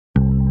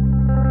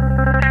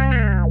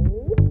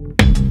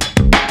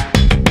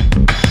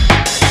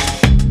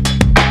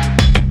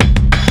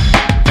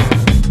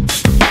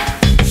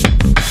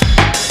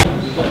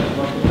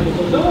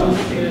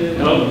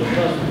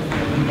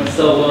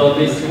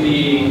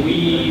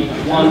we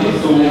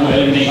wanted to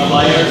make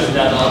flyers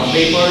that are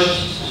paper,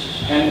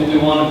 and we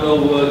want to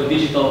go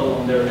digital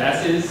on their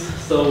assets.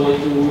 So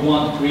we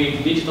want to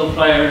create digital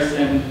flyers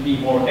and be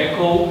more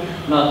eco,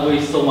 not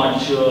waste so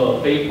much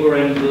paper,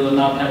 and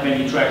not have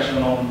any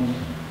traction on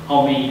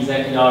how many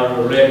exactly are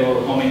read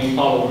or how many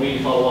really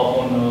follow up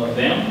on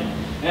them.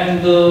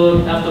 And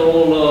after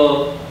all,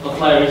 a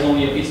flyer is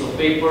only a piece of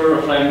paper.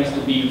 A flyer needs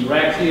to be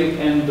interactive,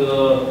 and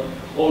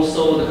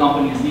also the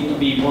companies need to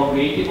be more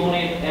creative on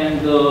it.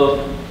 And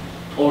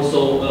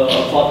also,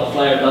 a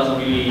flyer doesn't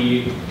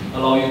really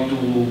allow you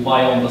to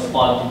buy on the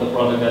spot the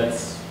product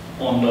that's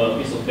on the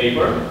piece of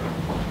paper.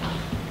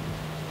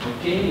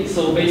 Okay,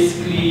 so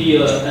basically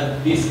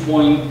at this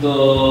point,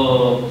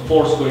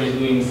 Foursquare is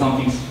doing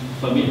something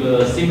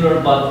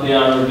similar, but they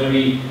are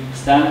very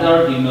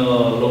standard in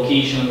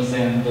locations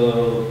and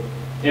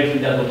every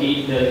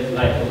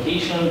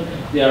location.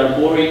 They are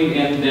boring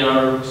and they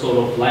are sort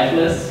of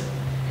lifeless.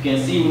 You can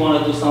see we want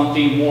to do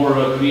something more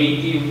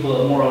creative,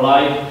 more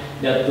alive,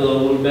 that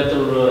will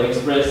better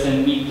express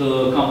and meet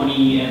the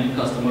company and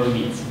customer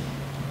needs.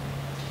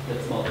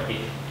 That's about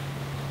it.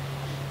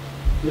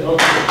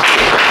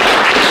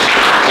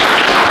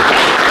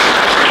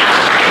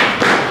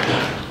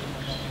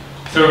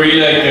 So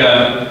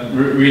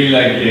really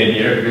like the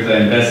idea, because I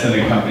invest in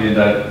a company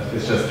that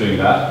is just doing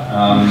that.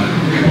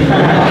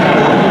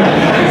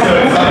 So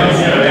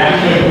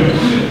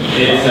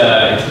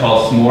it's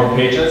called S'more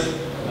Pages.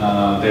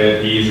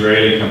 They're the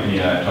Israeli company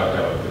I talked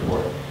about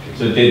before.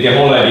 So the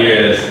whole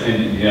idea is, I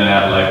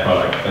have a live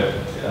product, but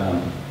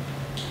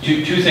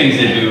two things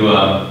they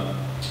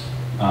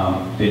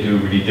do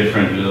really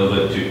different a little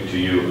bit to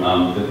you.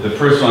 The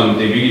first one,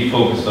 they really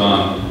focused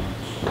on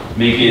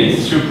making it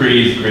super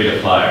easy to create a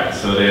flyer.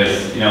 So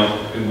there's,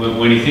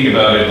 when you think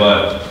about it,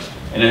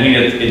 and I think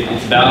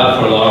it's valid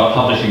for a lot of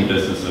publishing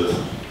businesses.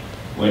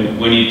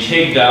 When you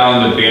take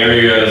down the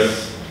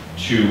barriers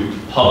to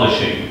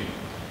publishing,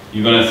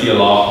 you're going to see a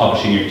lot of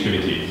publishing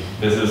activity.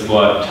 This is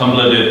what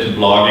Tumblr did to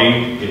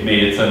blogging. It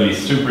made it suddenly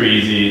super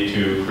easy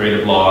to create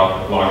a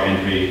blog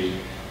entry,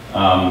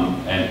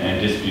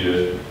 and distribute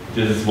it.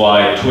 This is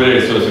why Twitter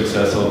is so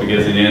successful,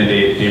 because in the end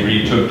they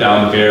really took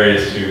down the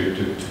barriers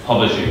to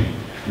publishing.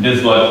 And this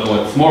is what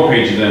S'more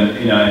Pages,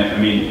 and I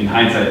mean, in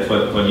hindsight, it's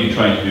what you're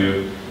trying to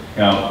do.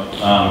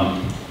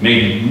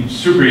 Make it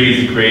super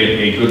easy to create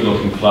a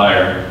good-looking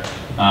flyer,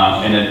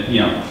 and then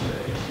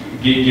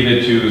give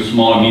it to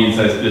small and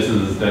medium-sized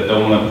businesses that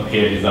don't want to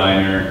pay a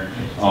designer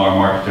or a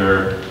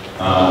marketer,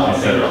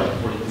 etc.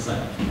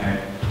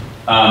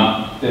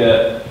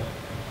 The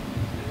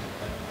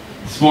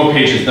S'more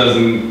Pages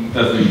doesn't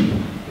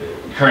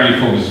currently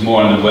focus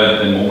more on the web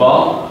than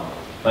mobile.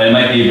 But it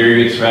might be a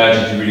very good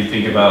strategy to really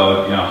think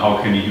about,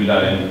 how can you do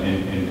that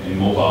in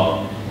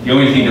mobile. The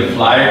only thing, the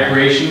flyer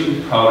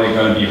creation, probably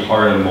going to be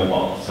hard on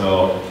mobile.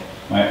 So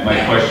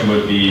my question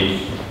would be,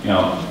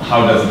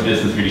 how does a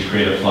business really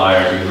create a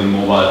flyer? Because on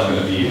mobile, it's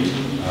going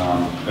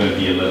to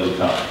be a little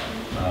tough.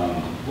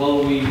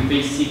 Well, we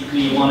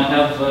basically want to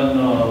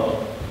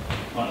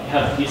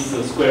have this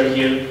square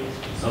here,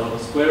 sort of a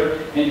square,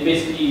 and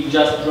basically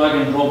just drag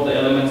and drop the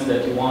elements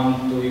that you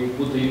want to. You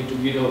put the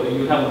YouTube video.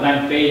 You have a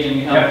blank page, and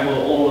you have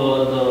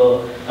all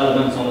the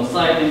elements on the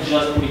site, and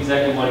just put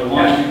exactly what you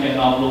want. You can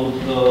upload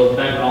the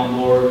background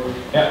or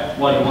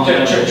what you want.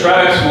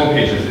 Try out S'more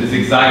Pages. It's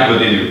exactly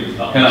what they do.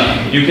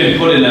 You can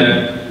put in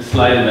a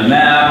slide in a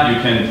map.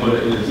 You can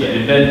put an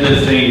event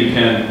listing. You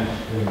can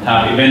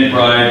have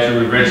Eventbrite to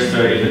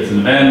register if it's an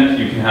event.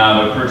 You can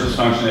have a purchase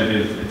function if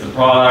it's a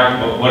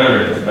product, whatever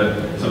it is.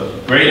 But so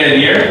great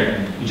idea.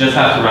 You just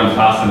have to run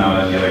faster now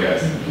than the other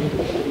guys.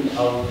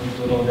 I'll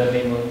know that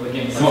name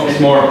again.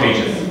 S'more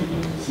Pages.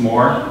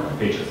 S'more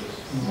Pages.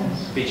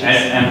 Pages.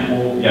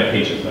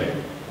 Pages, like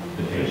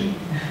the page.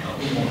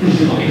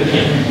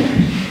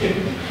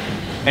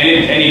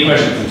 Any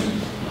questions?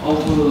 How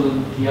will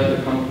the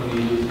other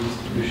company use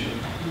distribution?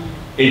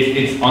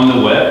 It's on the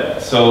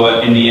web.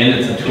 So in the end,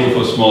 it's a tool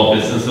for small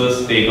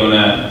businesses. They're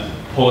gonna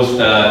post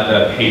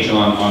that page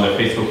on their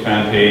Facebook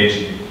fan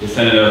page. They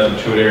send it out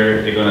through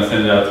Twitter. They're gonna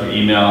send it out through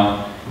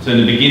email. So in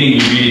the beginning,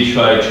 you really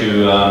try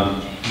to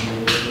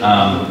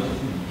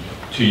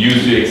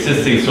use your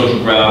existing social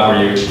graph or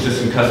your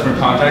existing customer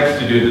contacts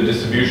to do the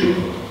distribution.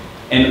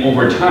 And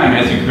over time,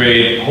 as you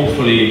create,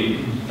 hopefully,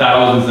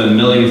 thousands and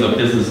millions of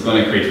businesses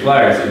going to create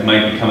flyers, it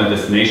might become a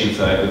destination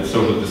site with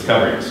social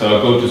discovery. So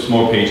I'll go to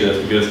S'more Pages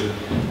because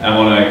I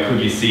want to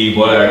quickly see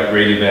what are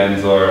great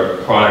events or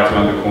products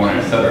around the corner,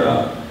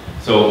 etc.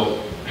 So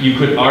you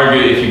could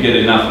argue if you get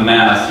enough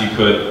mass, you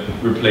could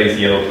replace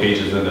yellow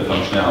pages in the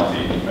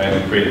functionality, right,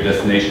 and create a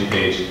destination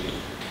page.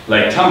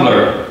 Like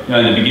Tumblr,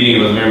 in the beginning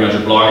it was very much a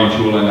blogging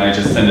tool, and I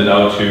just sent it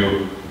out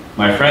to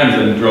my friends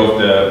and drove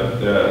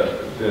the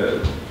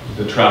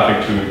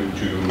traffic to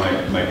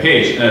my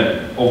page.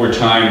 And over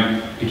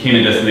time became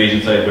a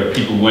destination site where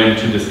people went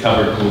to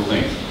discover cool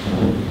things.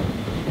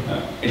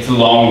 It's a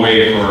long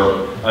way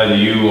for either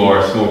you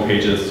or S'more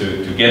Pages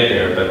to get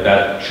there, but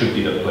that should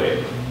be the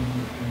play.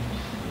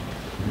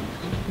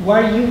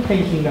 what are you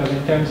thinking of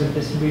in terms of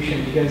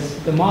distribution? Because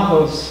the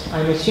models,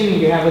 I'm assuming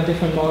you have a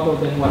different model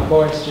than what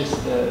Boris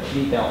just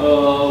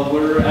detailed.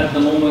 We're at the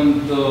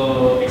moment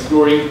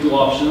exploring two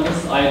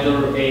options,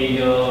 either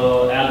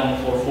a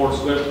add-on for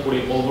Foursquare to put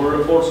it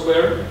over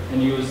Foursquare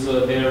and use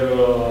their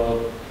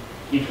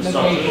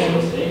infrastructure,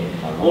 so to say,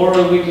 or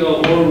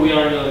we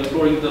are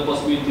exploring the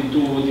possibility to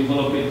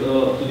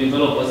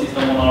develop a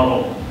system on our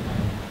own.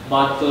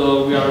 But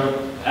we are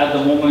at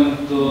the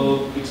moment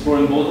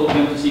exploring both of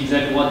them to see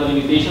exactly what the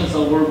limitations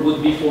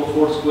would be for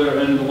Foursquare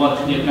and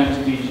what the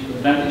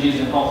advantages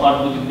and how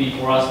hard would it be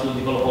for us to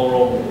develop our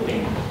own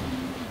thing.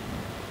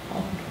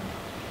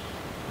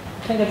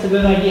 I think that's a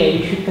good idea.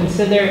 You should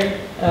consider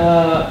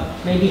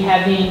maybe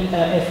having,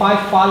 if I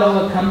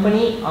follow a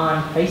company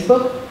on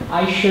Facebook,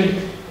 I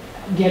should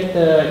get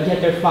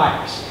their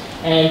flyers.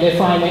 And if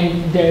I'm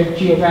in their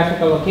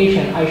geographical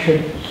location, I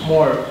should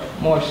more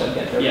so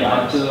get their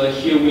flyers. But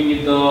here we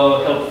need the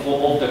help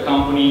of the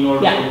company in order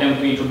for them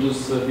to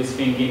introduce this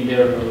thing in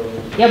their...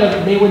 Yeah,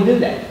 but they would do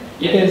that.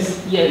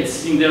 Because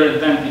it's in their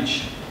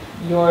advantage.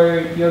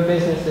 Your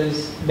business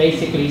is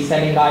basically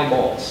selling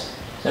eyeballs.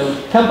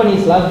 So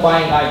companies love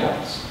buying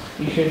eyeballs.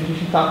 You should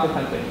talk to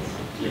companies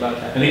about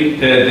that. I think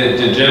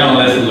the general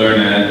lesson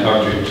learned, and I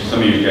talked to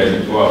some of you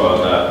guys before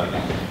about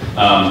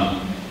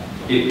that,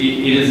 it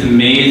is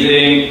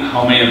amazing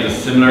how many of the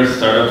similar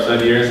startups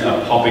ideas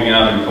are popping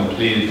up in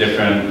completely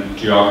different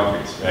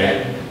geographies,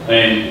 right? I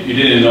mean, you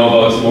didn't know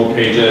about Small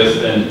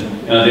Pages, and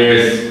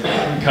there's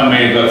a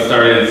company that got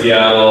started in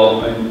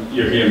Seattle, and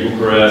you're here in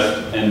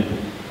Bucharest, and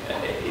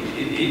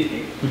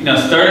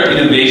startup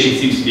innovation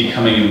seems to be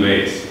coming in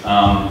waves.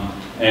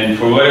 And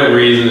for whatever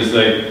reason, it's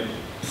like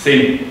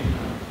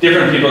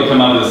different people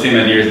come up with the same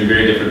ideas in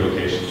very different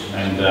locations.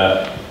 And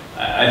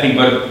I think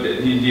what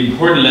the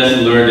important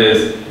lesson learned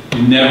is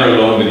you're never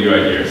alone with your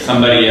ideas.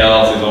 Somebody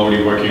else is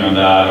already working on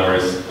that, or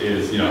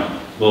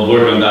will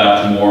work on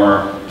that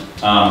tomorrow.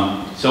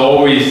 So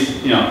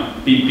always,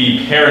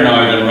 be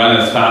paranoid and run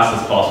as fast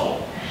as possible.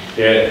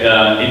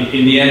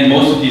 In the end,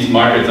 most of these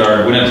markets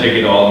are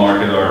winner-take-it-all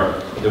market,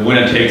 or the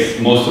winner takes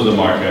most of the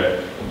market.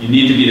 You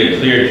need to be the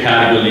clear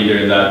category leader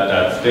in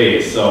that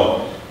space.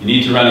 So you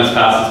need to run as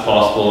fast as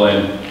possible.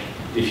 And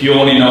if you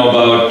only know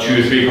about 2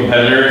 or 3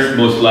 competitors,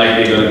 most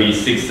likely going to be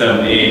 6,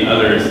 7, 8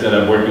 others that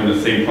are working on the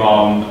same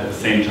problem at the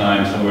same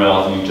time somewhere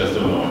else, and you just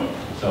don't know it.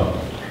 So.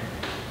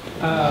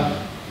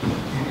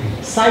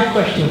 Side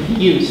question for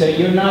you. So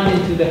you're not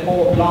into the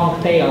whole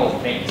long tail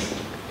things.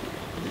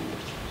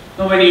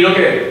 No, when you look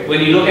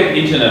at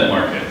internet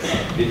markets,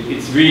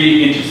 it's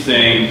really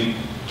interesting.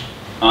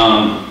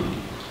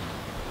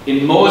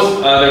 In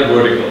most other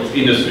verticals,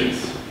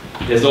 industries,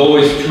 there's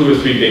always 2 or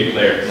 3 big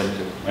players,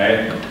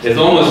 right? There's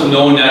almost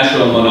no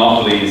natural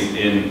monopolies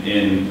in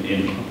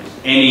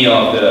any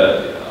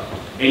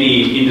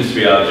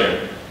industry out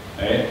there,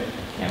 right?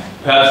 Yeah.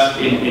 Perhaps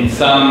in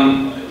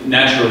some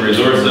natural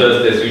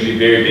resources, there's usually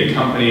very big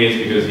companies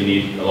because you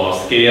need a lot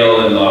of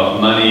scale and a lot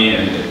of money,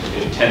 and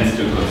it tends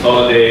to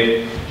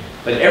consolidate.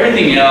 But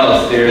everything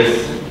else,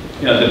 there's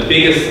the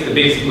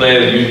biggest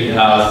player usually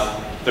has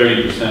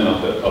 30%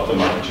 of the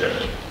market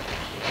share.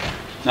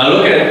 Now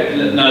look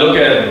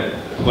at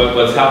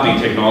what's happening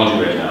in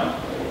technology right now.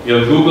 You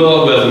have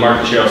Google, who has a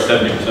market share of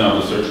 70%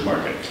 of the search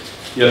market.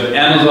 You have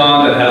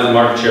Amazon, that has a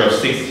market share of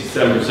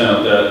 67%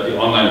 of the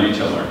online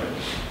retail market.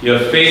 You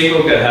have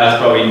Facebook, that has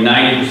probably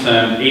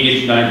 90%,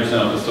 80 to 90%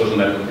 of the social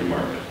networking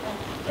market,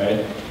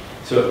 right?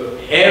 So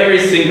every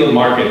single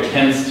market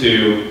tends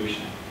to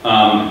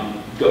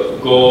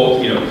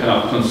go kind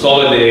of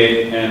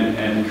consolidate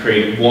and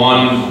create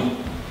one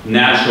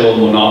natural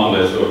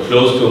monopolist or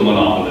close to a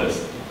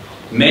monopolist.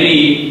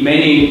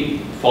 Many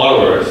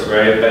followers,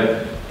 right?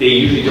 But they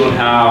usually don't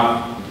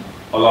have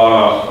a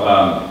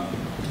lot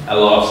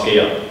of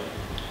scale.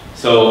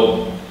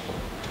 So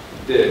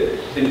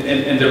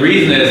the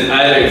reason is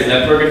either it's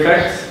network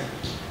effects,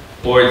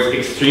 or it's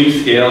extreme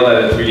scale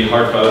that it's really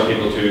hard for other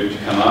people to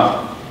come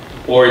up,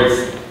 or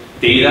it's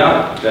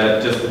data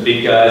that just the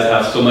big guys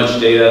have so much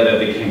data that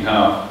they can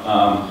kind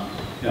of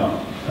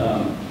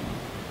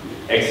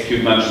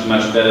execute much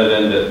better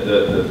than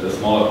the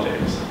smaller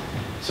players.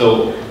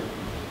 So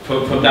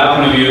from that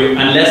point of view,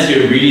 unless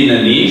you're really in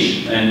a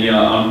niche and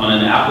on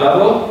an app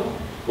level,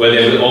 where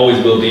there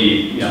always will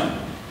be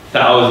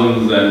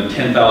thousands and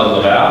 10,000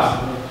 of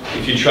apps,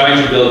 if you're trying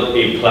to build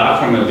a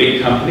platform, a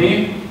big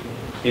company,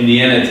 in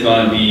the end it's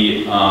going to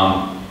be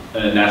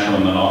a natural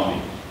monopoly,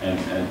 and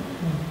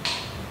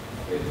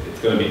it's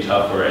going to be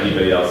tough for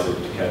anybody else to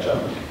catch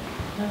up.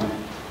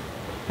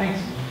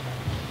 Thanks.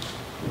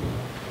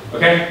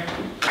 Okay.